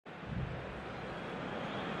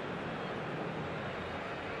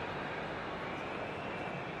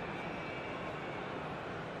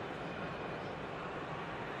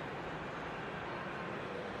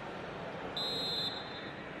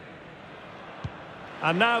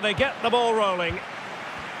And now they get the ball rolling.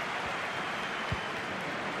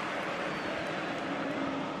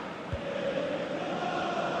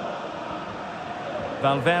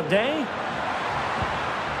 Valverde.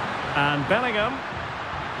 And Bellingham.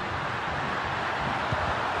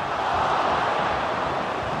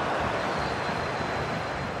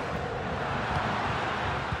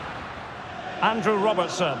 Andrew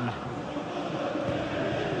Robertson.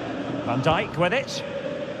 Van Dijk with it.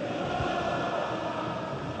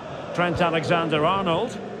 Trent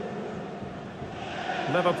Alexander-Arnold.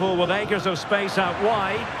 Liverpool with acres of space out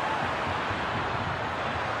wide.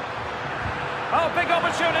 Oh, big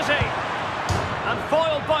opportunity. And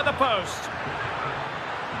foiled by the post.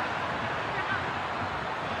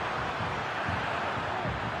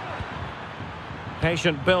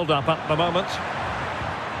 Patient build-up at the moment.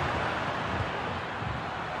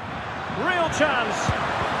 Real chance.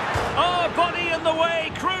 Oh, body in the way,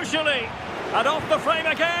 crucially. And off the frame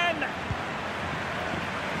again.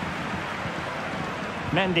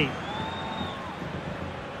 Mendy.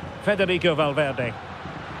 Federico Valverde.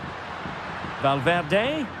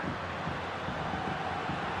 Valverde.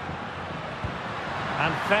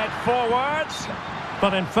 And fed forwards.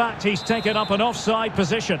 But in fact, he's taken up an offside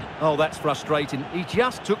position. Oh, that's frustrating. He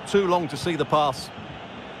just took too long to see the pass.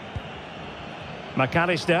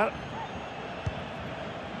 McAllister.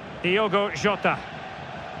 Diogo Jota.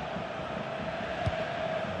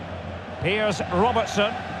 Here's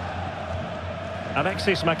Robertson.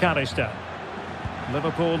 Alexis McAllister.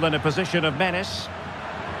 Liverpool in a position of menace.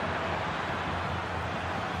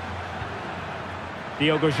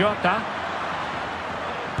 Diogo Jota.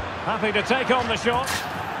 Happy to take on the shot.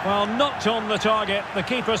 Well, not on the target. The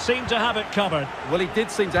keeper seemed to have it covered. Well, he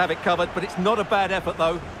did seem to have it covered, but it's not a bad effort,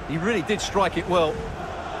 though. He really did strike it well.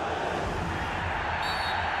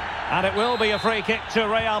 And it will be a free kick to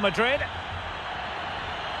Real Madrid.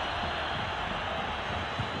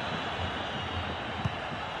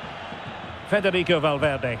 Federico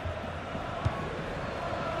Valverde.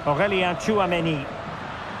 Aurélien Tchouaméni.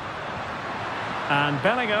 And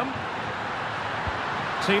Bellingham.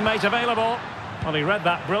 Teammate available. Well, he read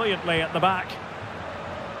that brilliantly at the back.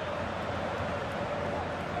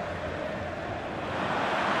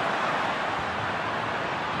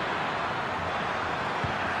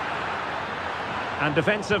 And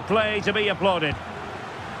defensive play to be applauded.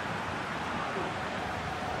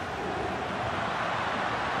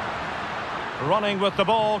 Running with the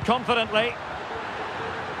ball confidently.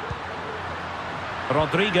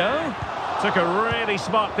 Rodrigo took a really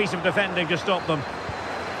smart piece of defending to stop them.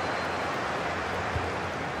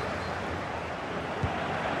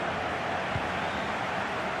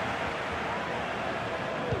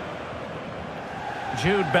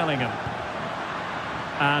 Jude Bellingham.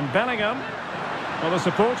 And Bellingham. Well, the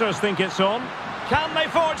supporters think it's on. Can they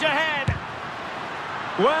forge ahead?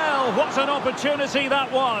 Well, what an opportunity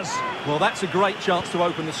that was. Well, that's a great chance to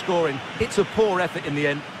open the scoring. It's a poor effort in the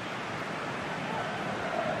end.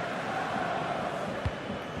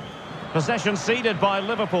 Possession ceded by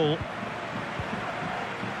Liverpool.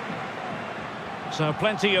 So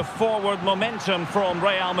plenty of forward momentum from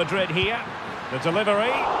Real Madrid here. The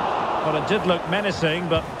delivery. Well, it did look menacing,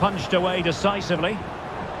 but punched away decisively.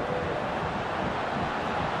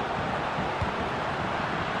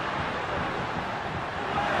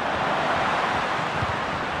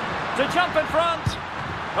 To jump in front.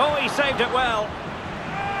 Oh, he saved it well.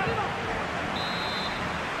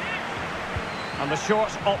 And the short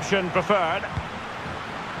option preferred.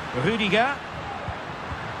 Rudiger.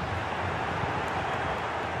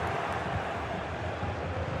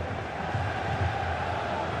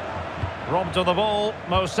 Robbed of the ball,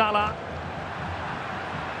 Mo Salah.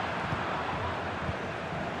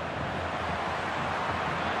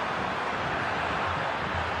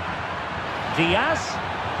 Diaz.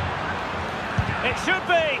 It should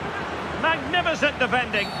be. Magnificent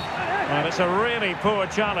defending. Well, it's a really poor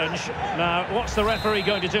challenge. Now, what's the referee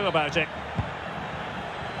going to do about it?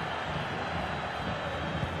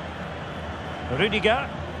 Rudiger.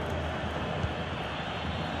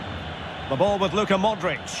 The ball with Luka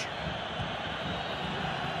Modric.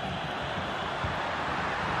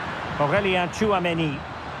 Aurélien Tchouaméni.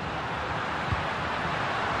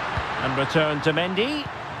 And return to Mendy.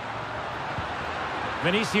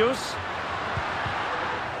 Vinicius.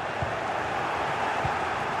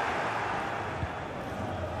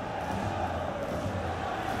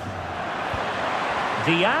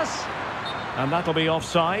 Diaz. And that'll be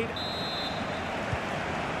offside.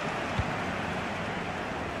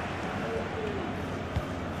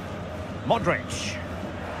 Modric.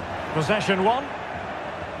 Possession one.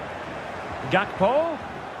 Gakpo.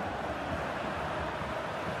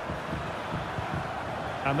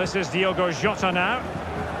 And this is Diogo Jota now.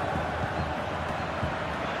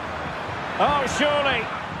 Oh, surely.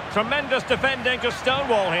 Tremendous defending to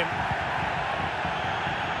stonewall him.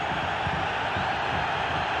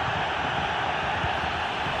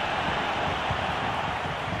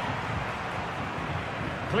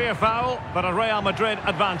 Clear foul, but a Real Madrid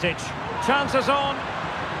advantage. Chances on.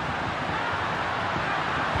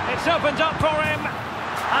 It's opened up for him.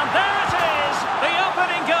 And there it is, the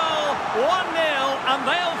opening goal. 1-0, and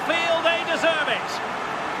they'll feel they deserve it.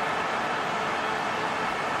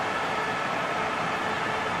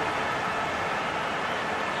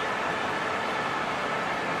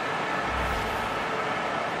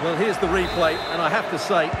 Well, here's the replay, and I have to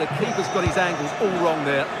say, the keeper's got his angles all wrong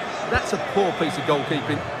there. That's a poor piece of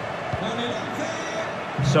goalkeeping.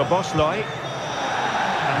 So Bosley.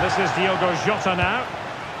 And this is Diogo Jota now.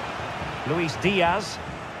 Luis Diaz.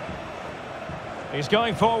 He's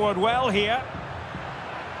going forward well here.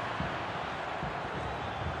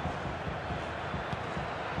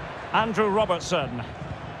 Andrew Robertson.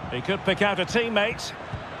 He could pick out a teammate.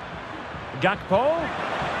 Gakpo.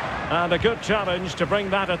 And a good challenge to bring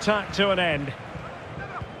that attack to an end.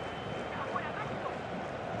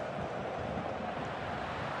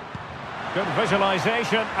 Good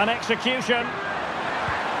visualisation and execution.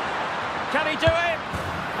 Can he do it?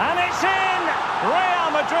 And it's in! Real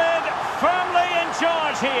Madrid firmly in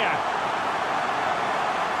charge here.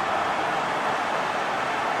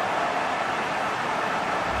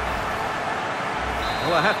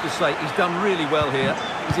 Well, I have to say, he's done really well here.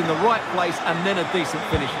 He's in the right place and then a decent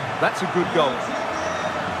finish. That's a good goal.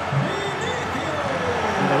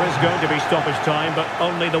 There is going to be stoppage time, but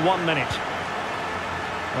only the 1 minute.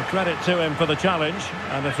 Well, credit to him for the challenge,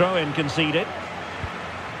 and the throw-in conceded.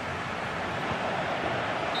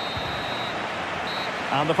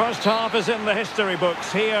 And the first half is in the history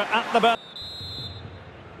books here at the bell.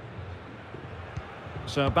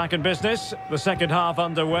 So back in business, the second half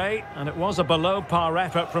underway, and it was a below-par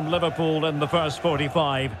effort from Liverpool in the first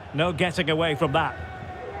 45. No getting away from that.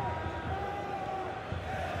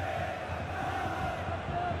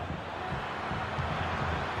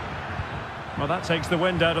 Well, that takes the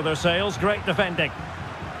wind out of their sails. Great defending.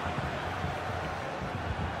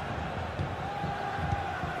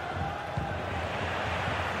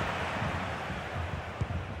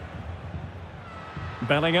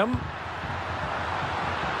 Bellingham.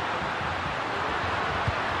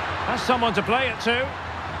 Has someone to play it to.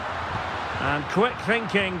 And quick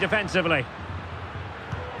thinking defensively.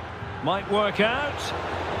 Might work out.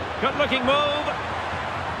 Good looking move.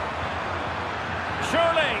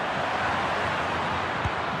 Surely.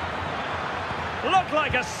 Looked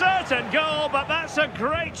like a certain goal, but that's a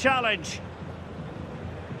great challenge.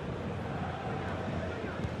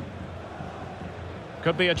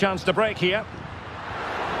 Could be a chance to break here.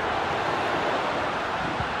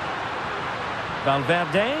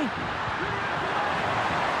 Valverde.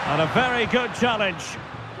 And a very good challenge.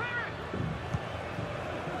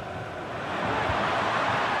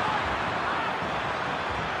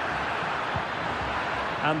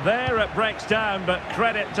 And there it breaks down, but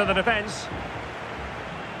credit to the defence.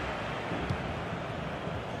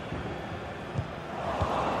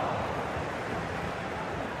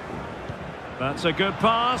 That's a good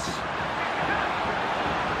pass.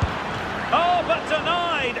 Oh, but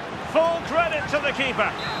denied. Full credit to the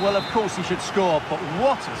keeper. Well, of course he should score, but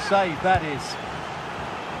what a save that is.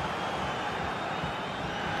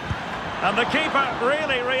 And the keeper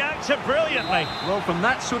really reacted brilliantly. Well, from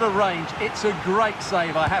that sort of range, it's a great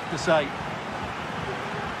save, I have to say.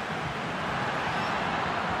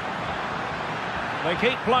 They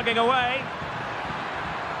keep plugging away.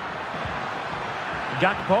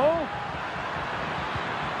 Gakpo.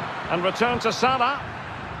 And return to Salah.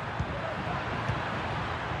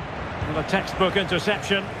 And a textbook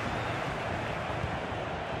interception.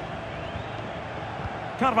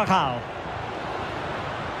 Carvajal.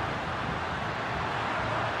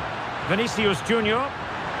 Vinicius Junior.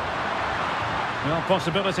 Well,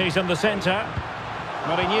 possibilities in the centre.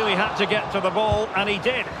 But he knew he had to get to the ball, and he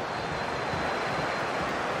did.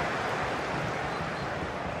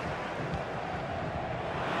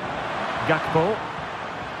 Gakpo.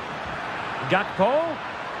 Gakpo.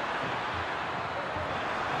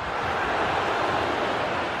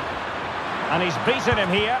 And he's beaten him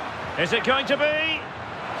here. Is it going to be?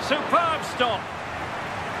 Superb stop.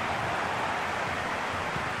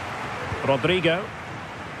 Rodrigo.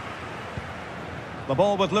 The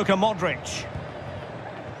ball with Luka Modric.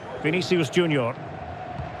 Vinicius Junior.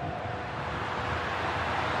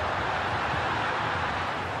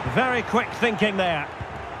 Very quick thinking there.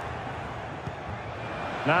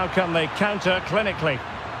 Now can they counter clinically?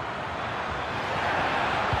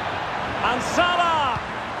 And Salah!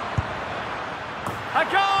 A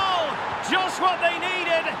goal! Just what they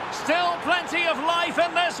needed. Still plenty of life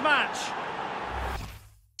in this match.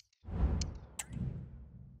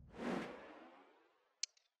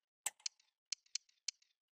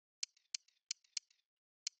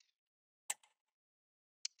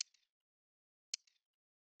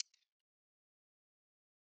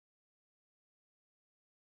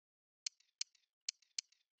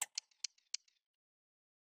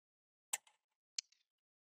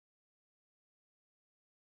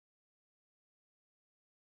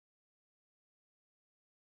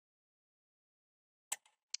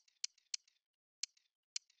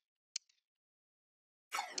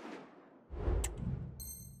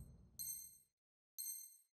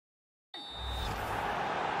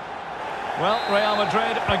 Well, Real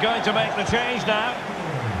Madrid are going to make the change now.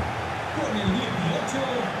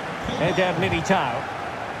 Eder Militao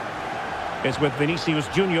is with Vinicius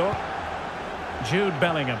Junior. Jude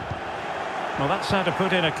Bellingham. Well, that's how to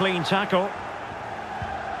put in a clean tackle.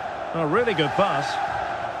 A really good pass.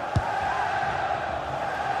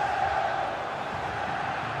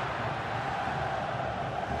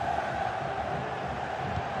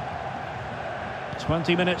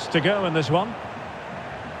 "20 minutes to go in this one.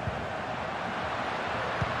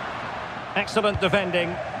 Excellent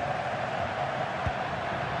defending.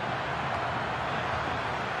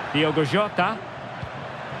 Diogo Jota.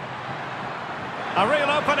 A real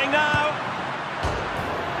opening now.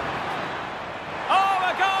 Oh,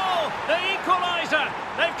 a goal! The equaliser!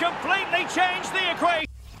 They've completely changed the equation.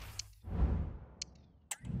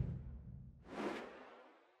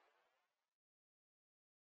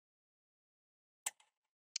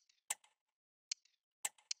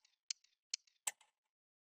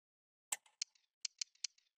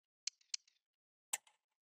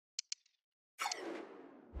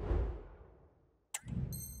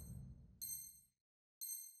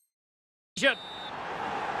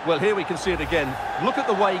 Well, here we can see it again. Look at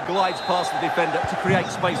the way he glides past the defender to create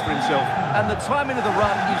space for himself. And the timing of the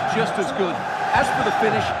run is just as good. As for the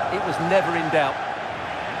finish, it was never in doubt.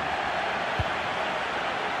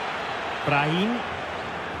 Brahim.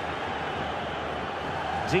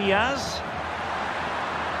 Diaz.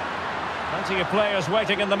 Plenty of players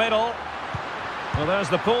waiting in the middle. Well, there's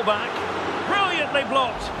the pullback. Brilliantly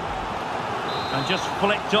blocked. And just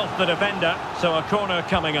flicked off the defender, so a corner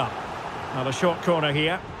coming up. Now a short corner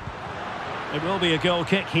here. It will be a goal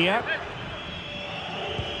kick here.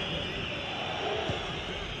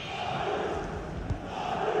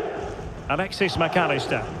 Alexis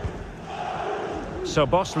McAllister.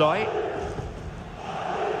 Szoboszlai.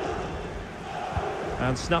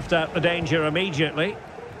 And snuffed out the danger immediately.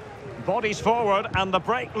 Bodies forward and the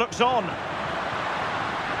break looks on.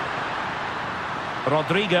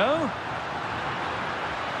 Rodrigo.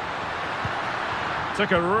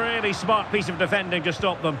 Took a really smart piece of defending to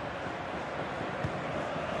stop them.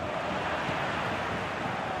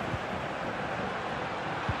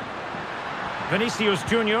 Vinicius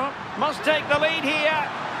Junior must take the lead here.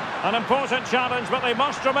 An important challenge, but they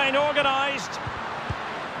must remain organised.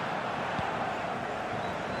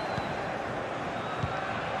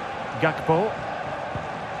 Gakpo.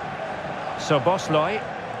 Szoboszlai.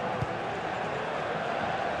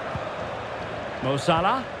 Mo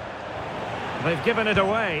Salah. They've given it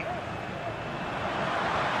away.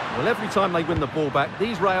 Well, every time they win the ball back,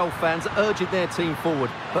 these Real fans are urging their team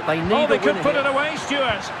forward, but they need a win. They could put it away,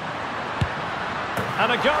 Stuart.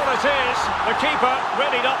 And a goal it is. The keeper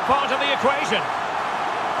readied up part of the equation.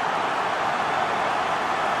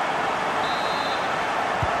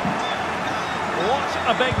 What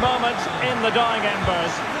a big moment in the dying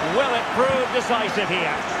embers. Will it prove decisive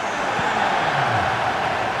here?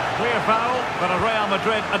 Clear foul, but a Real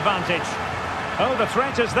Madrid advantage. Oh, the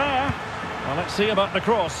threat is there. Well, let's see about the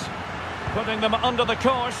cross. Putting them under the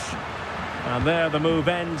cosh. And there the move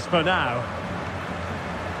ends for now.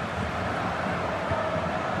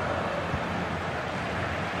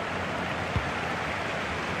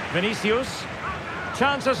 Vinicius.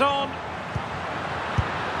 Chances on.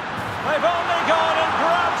 They've only gone and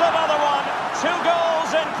grabbed another one. 2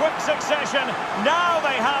 goals in quick succession. Now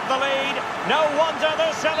they have the lead. No wonder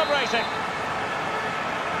they're celebrating.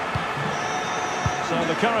 So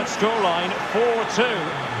the current scoreline, 4-2.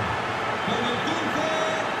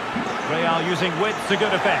 Real using width to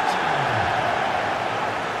good effect.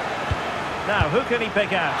 Now, who can he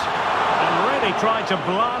pick out? And really tried to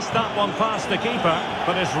blast that one past the keeper,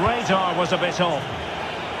 but his radar was a bit off.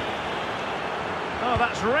 Oh,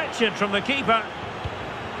 that's wretched from the keeper.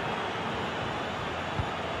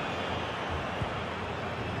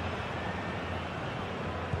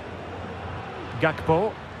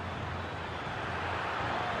 Gakpo.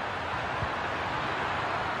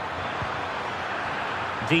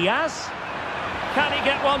 Diaz. Can he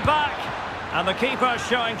get one back? And the keeper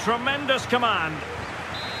showing tremendous command.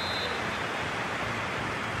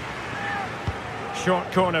 Short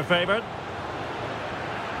corner favoured.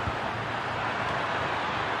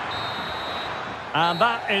 And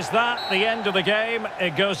that is the end of the game.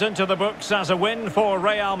 It goes into the books as a win for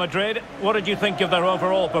Real Madrid. What did you think of their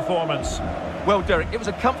overall performance? Well, Derek, it was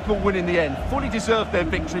a comfortable win in the end. Fully deserved their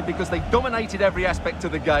victory because they dominated every aspect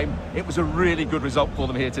of the game. It was a really good result for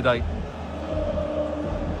them here today.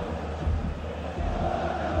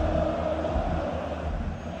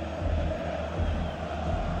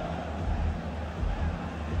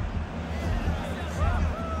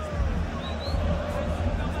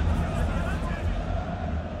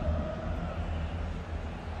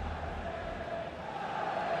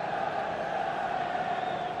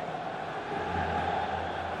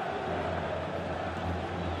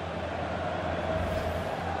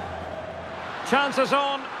 Chances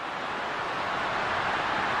on.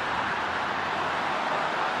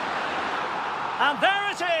 And there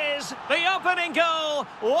it is, the opening goal,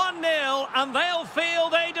 1-0, and they'll feel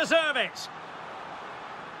they deserve it.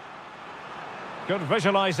 Good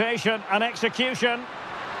visualisation and execution.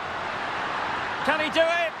 Can he do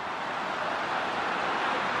it?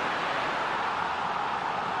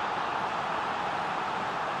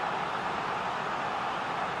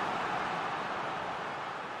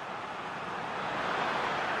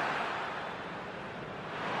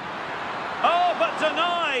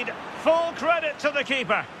 Denied. Full credit to the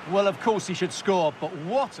keeper. Well, of course he should score, but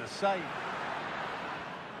what a save.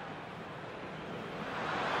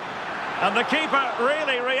 And the keeper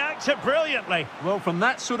really reacted brilliantly. Well, from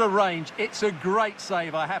that sort of range, it's a great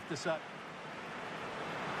save, I have to say.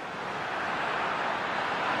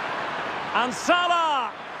 And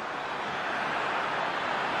Salah.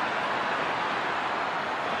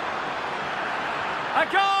 A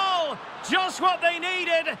goal! Just what they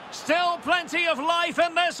needed. Still plenty of life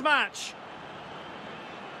in this match.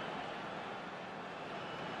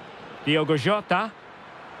 Diogo Jota.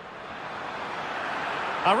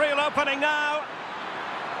 A real opening now.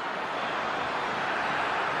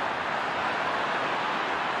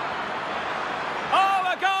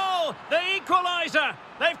 Oh, a goal! The equaliser.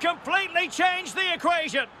 They've completely changed the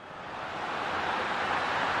equation.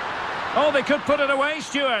 Oh, they could put it away,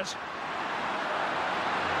 Stuart.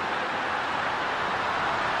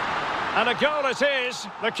 And a goal it is.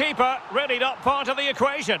 The keeper really not part of the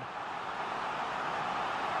equation.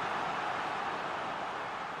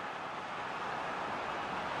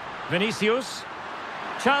 Vinicius.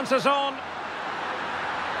 Chances on.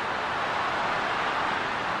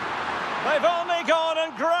 They've only gone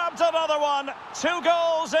and grabbed another one. 2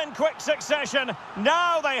 goals in quick succession.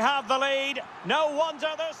 Now they have the lead. No wonder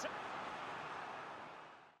this...